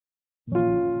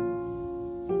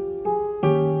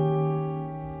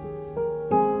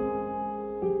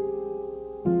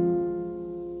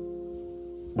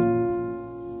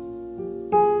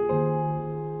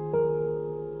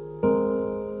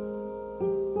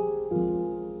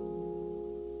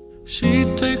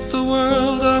She'd take the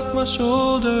world off my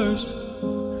shoulders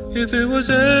if it was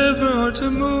ever hard to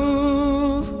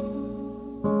move.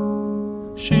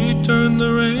 She'd turn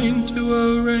the rain to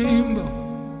a rainbow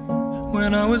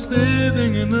when I was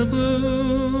living in the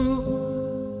blue.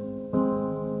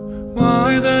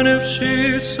 Why then, if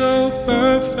she's so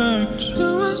perfect,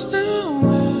 do I still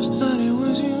wish that it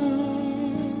was you?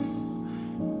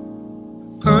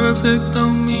 Perfect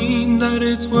don't mean that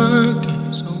it's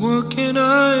working, so what can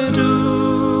I do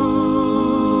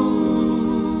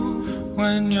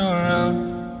when you're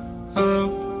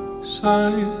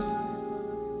outside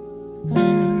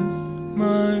in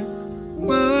my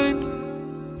mind?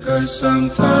 'Cause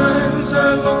sometimes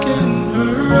I look in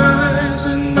her eyes,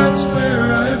 and that's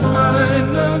where I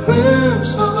find a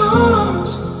glimpse of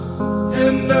us.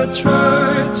 And I try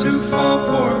to fall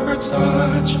for her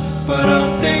touch, but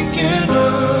I'm thinking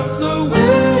of the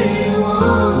way you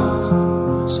walk.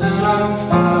 Said I'm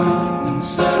fine, and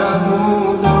said I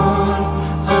moved on.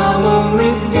 I'm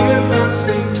only here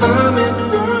passing time in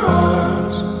her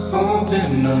arms,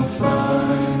 hoping I'll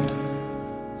find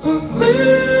a glimpse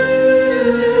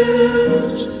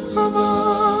of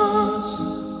us.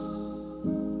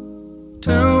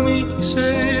 Tell me,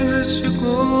 say this your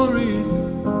glory?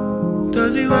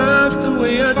 Does he laugh the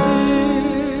way I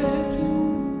did?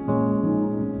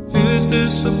 Is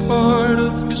this a part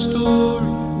of your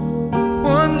story,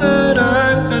 one that I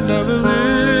had never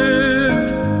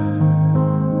lived?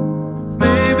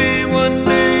 Maybe one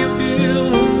day you feel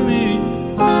lonely,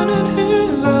 and in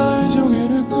his eyes you'll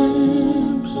get a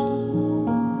glimpse.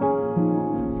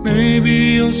 Maybe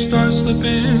you'll start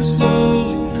slipping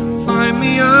slowly and find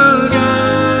me again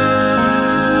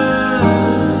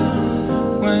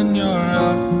when you're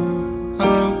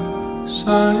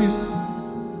outside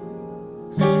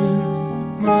in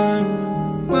my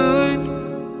mind.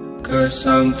 'Cause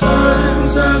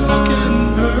sometimes I look in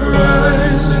her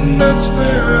eyes, and that's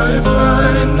where I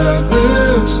find a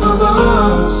glimpse of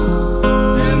us.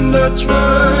 And I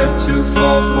try to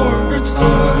fall for her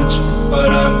touch, but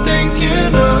I'm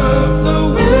thinking of the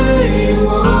way you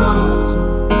walk.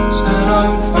 Said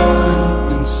I'm fine,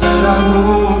 and said I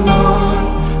moved on.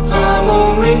 I'm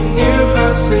only here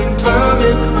passing time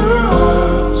in her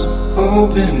arms,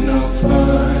 hoping I'll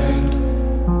find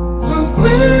a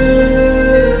glimpse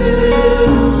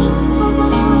of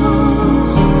us.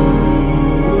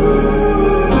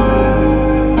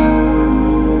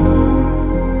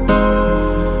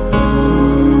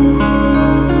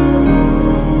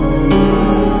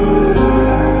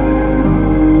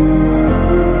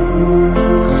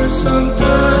 'Cause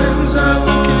sometimes I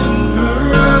look in her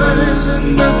eyes, and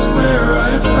that's where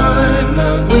I find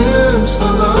a glimpse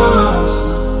of us.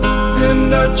 And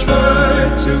I try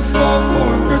to fall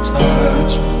for her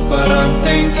touch, but I'm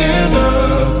thinking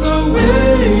of the way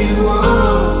you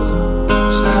walk.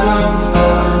 Said I'm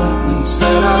fine, and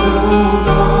said I moved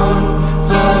on.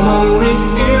 I'm only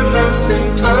here passing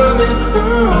time in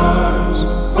her arms,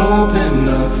 hoping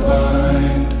I'll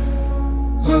find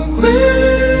a glimpse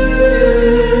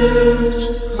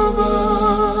of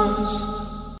us.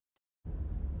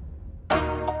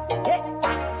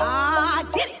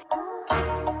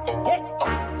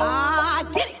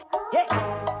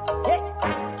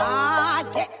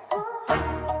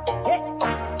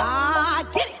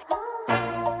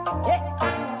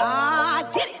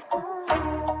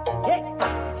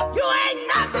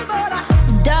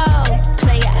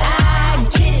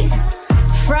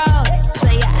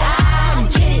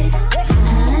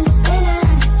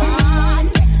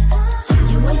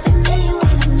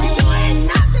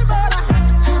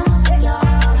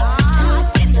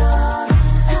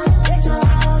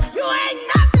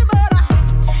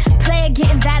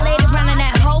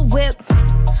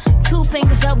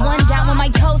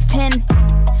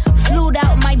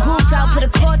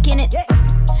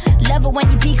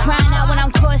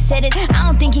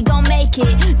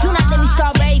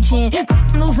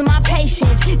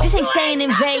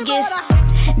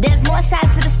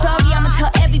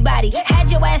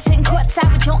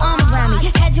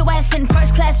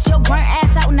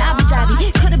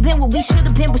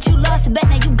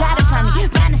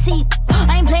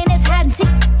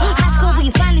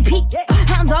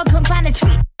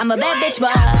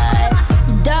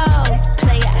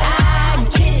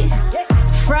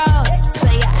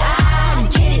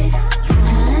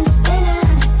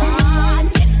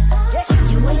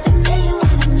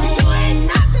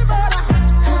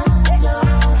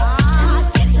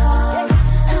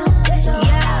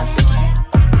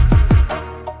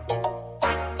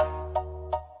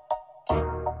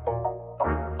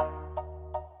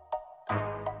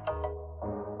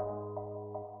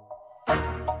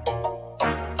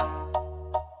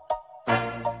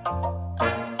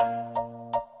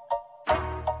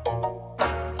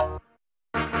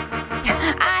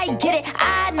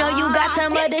 I know you got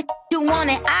some other you want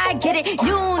it, I get it.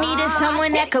 You needed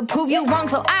someone that could prove you wrong,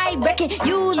 so I reckon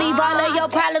you leave all of your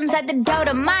problems at the door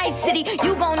to my city.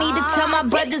 You gon' need to tell my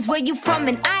brothers where you from,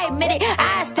 and I admit it.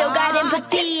 I still got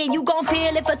empathy, and you gon'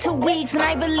 feel it for 2 weeks when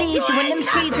I release you in them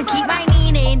streets. And keep my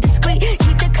Nina discreet,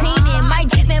 keep the cleaning. My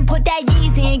Jeep and put that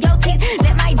Yeezy in your teeth.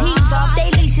 Let my D's off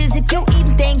they leashes if you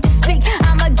even think to speak.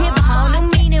 I'ma give a whole new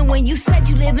meaning when you said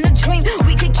you live in a dream.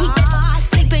 We could keep that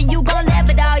sleeping, you gon' laugh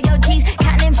at all your G's.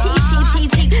 Count them sheep.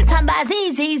 Time by Z,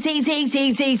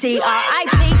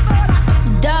 R.I.P.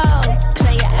 Dog,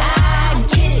 player, I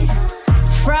get it.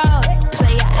 Fraud,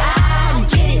 player, I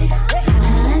get it.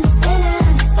 Understand.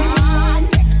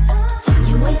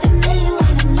 You ain't the man, you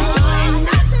ain't the man.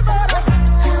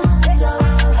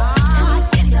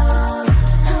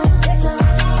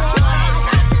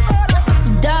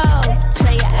 Dog,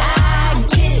 player, I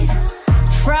get it.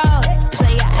 Fraud,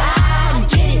 player, I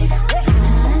get it.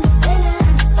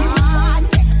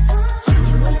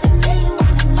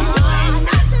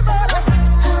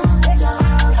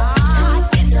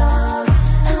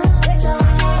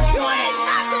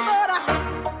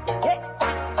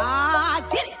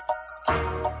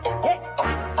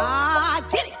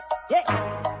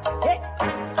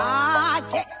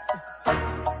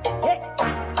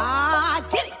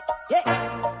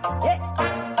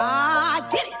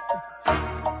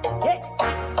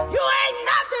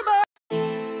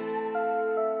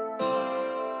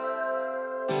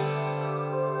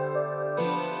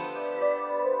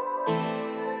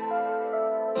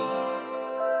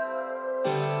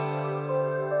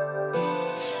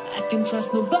 I can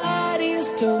trust nobody,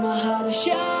 still my heart is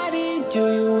shining. Do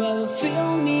you ever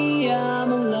feel me?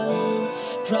 I'm alone,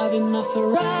 driving my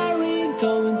Ferrari,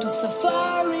 going to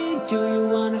safari. Do you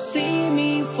wanna see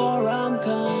me before I'm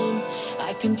gone?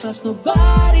 I can trust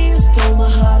nobody, still my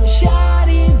heart is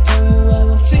shining. Do you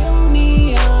ever feel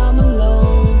me? I'm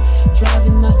alone,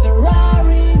 driving my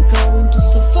Ferrari, going to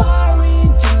safari.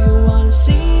 Do you wanna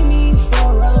see me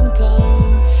before I'm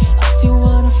gone? I still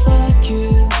wanna fuck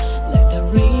you.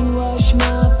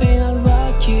 My pain, I'll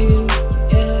rock you,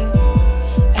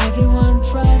 yeah. Everyone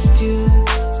trusts you,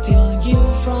 stealing you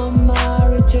from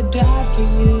marriage, I died for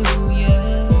you,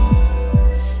 yeah.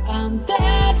 I'm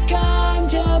that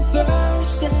kind of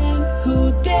person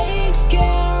who takes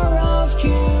care of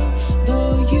you.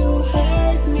 Though you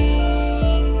hurt me,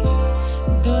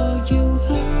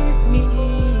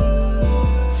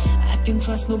 I can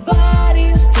trust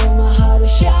nobody, still my heart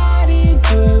is shining.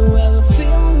 Do you ever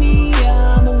feel me?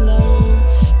 I'm alone,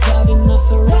 driving my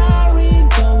Ferrari,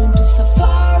 going to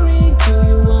safari. Do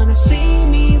you wanna see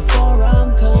me before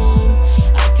I'm gone?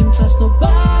 I can trust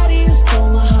nobody, still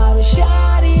my heart is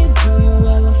shining. Do you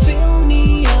ever feel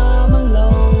me? I'm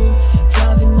alone,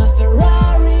 driving my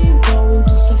Ferrari, going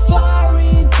to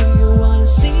safari. Do you wanna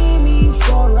see me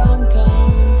before I'm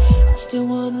gone? I still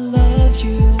wanna love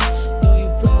you, though you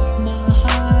broke my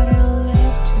heart and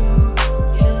left too,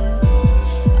 yeah.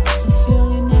 I'm still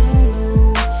feeling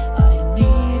alone, I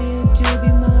needed to be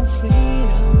my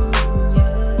freedom,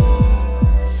 yeah.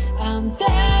 I'm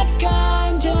that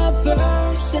kind of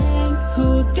person who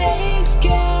takes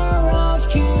care of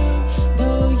you.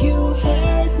 Though you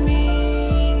hurt me,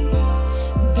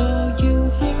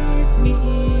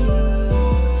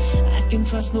 I can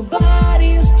trust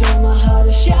nobody, still my heart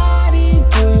is shining.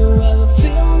 Do you ever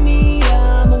feel me?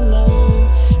 I'm alone,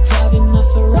 driving my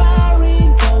Ferrari,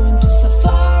 going to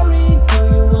safari. Do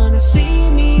you wanna see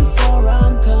me before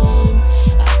I'm gone?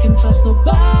 I can trust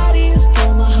nobody,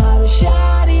 still my heart is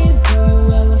shining. Do you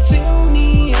ever feel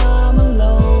me? I'm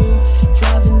alone,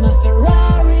 driving my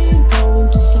Ferrari, going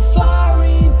to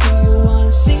safari. Do you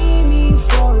wanna see me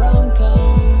before I'm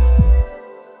gone?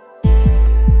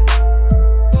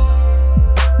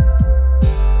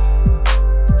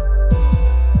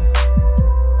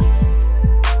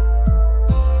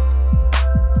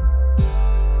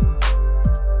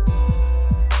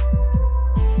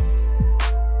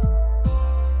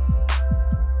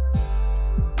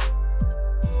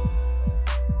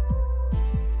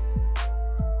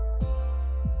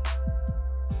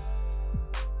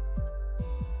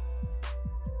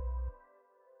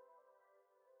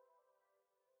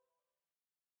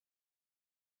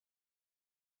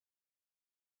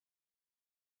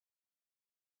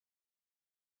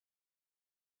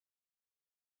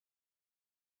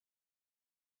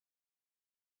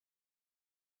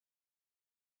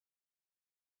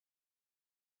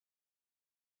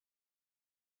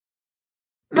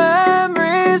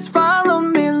 Memories follow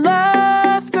me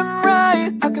left and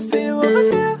right. I can feel you over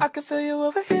here, I can feel you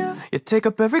over here. You take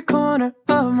up every corner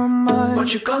of my mind.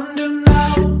 What you gonna do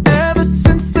now? Ever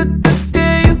since the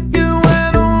day you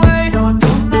went away, no,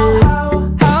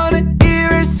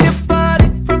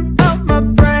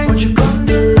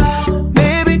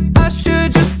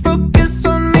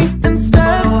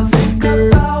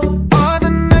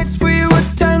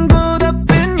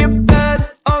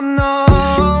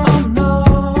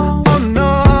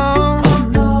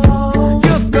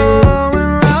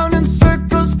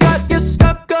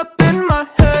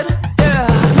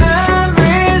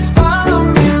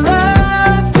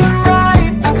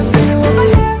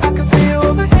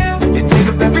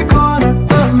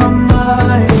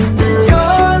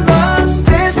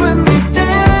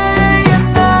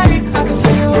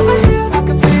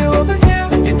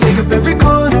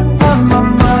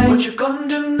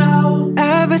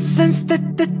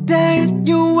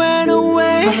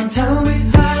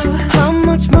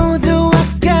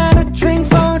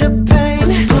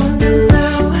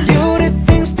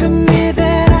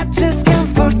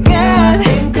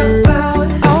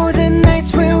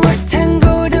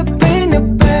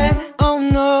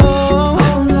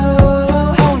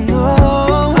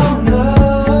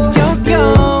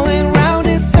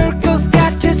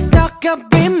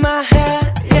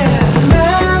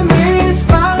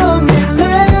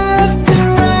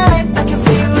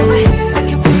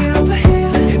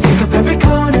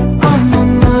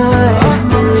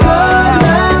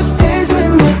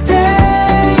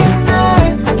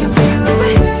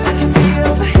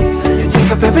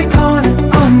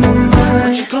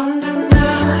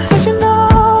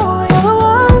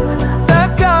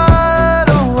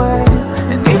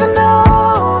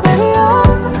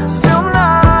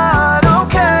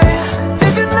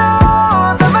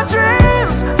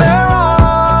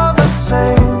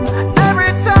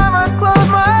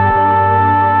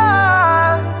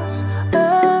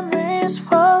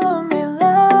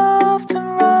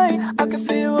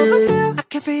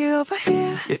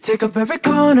 take up every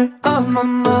corner of my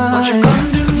mind. What you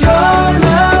gonna do? Your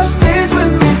love stays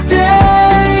with me day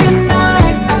and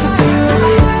night. I can feel you over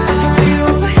here, I can feel you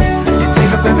over here. You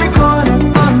take up every corner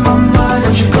of my mind.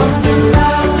 What you gonna do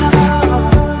now?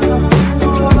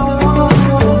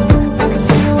 I can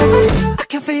feel you over here, I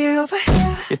can feel you over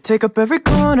here. You take up every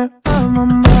corner of my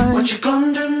mind. What you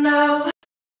gonna do now?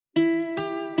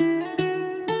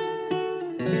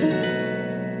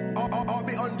 I'll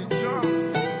be on the drums.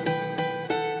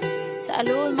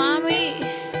 Salud, mami.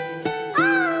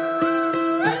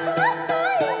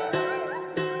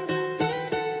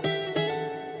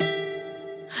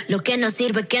 Lo que no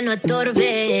sirve que no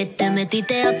estorbe. Te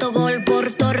metiste a tu gol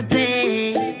por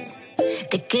torpe.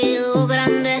 Te quedó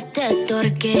grande este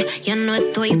torque. Ya no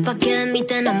estoy pa' que de mí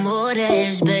te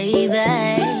enamores, baby.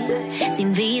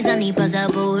 Sin visa ni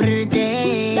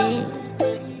pasaporte.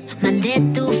 Mandé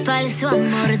tu falso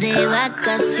amor de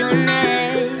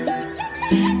vacaciones.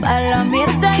 Pa' la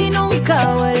mierda y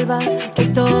nunca vuelvas. Que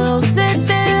todo se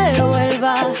te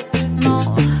devuelva.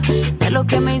 No, de lo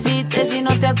que me hiciste si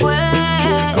no te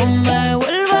acuerdas. No me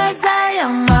vuelvas a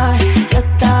llamar. Que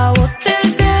hasta boté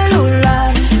el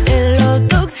celular. De lo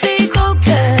tóxico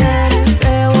que eres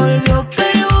se volvió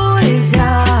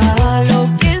perjudicial. Lo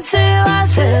que se va.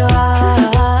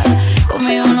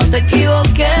 Conmigo no te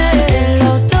equivoqué.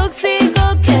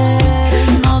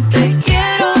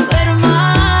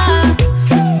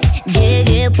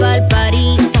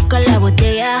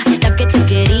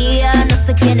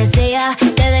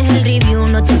 Te dejé el review,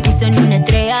 no te puse ni una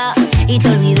estrella. Y te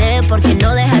olvidé porque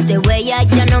no dejaste huella.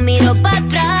 Ya no miro para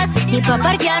atrás ni pa'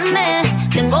 parquearme.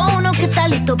 Tengo uno que está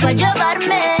listo para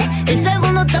llevarme. El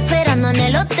segundo está esperando en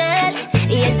el hotel.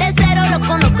 Y el tercero lo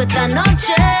conozco esta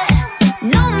noche.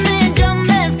 No me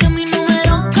llames que mi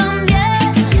número cambié.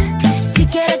 Si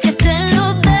quieres que te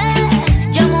lo dé,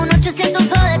 llamo un 800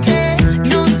 jódete.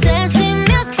 No sé si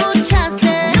me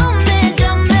escuchaste. No me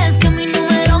llames que mi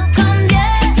número cambié.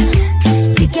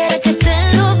 Si quieres que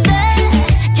te lo dé,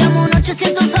 llamo un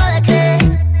 800 jódete.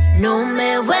 No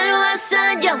me vuelvas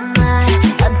a llamar.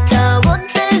 Hasta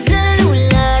boté el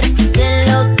celular. De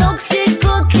lo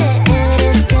tóxico que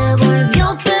eres se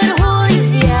volvió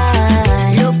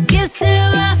perjudicial. Lo que se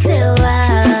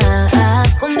va.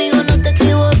 Conmigo no te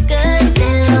equivoques.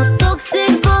 De lo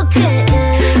tóxico que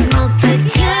eres no te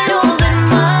quiero ver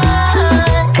más.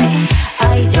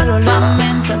 Ay, yo lo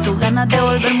lamento. Tus ganas de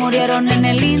volver murieron en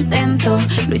el intento.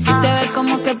 Lo hiciste ver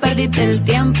como que perdiste el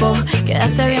tiempo.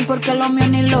 Quedaste bien porque lo mío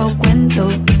ni lo cuento.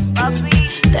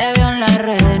 Te veo en las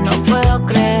redes, no puedo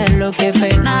creerlo, qué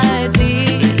pena de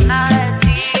ti.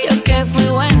 Yo que fui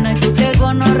buena y tú que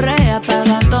gonorrea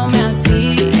pagándome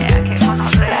así.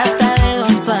 Rata de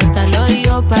dos patas, lo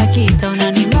digo Paquita, un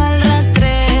animal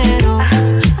rastrero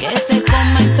que se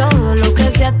come todo lo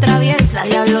que se atraviesa.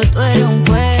 Diablo, tú eres un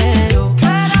cuero.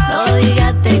 No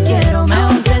digas te quiero,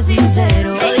 mejor sé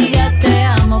sincero. No digas te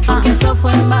amo porque eso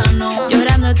fue en vano.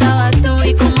 Llorando estabas tú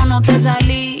y como no te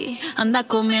salí. Andas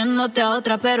comiéndote a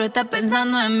otra pero estás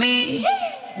pensando en mí.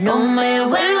 No me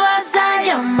vuelvas a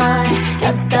llamar. Que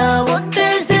hasta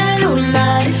boté el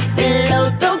celular. De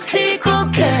lo tóxico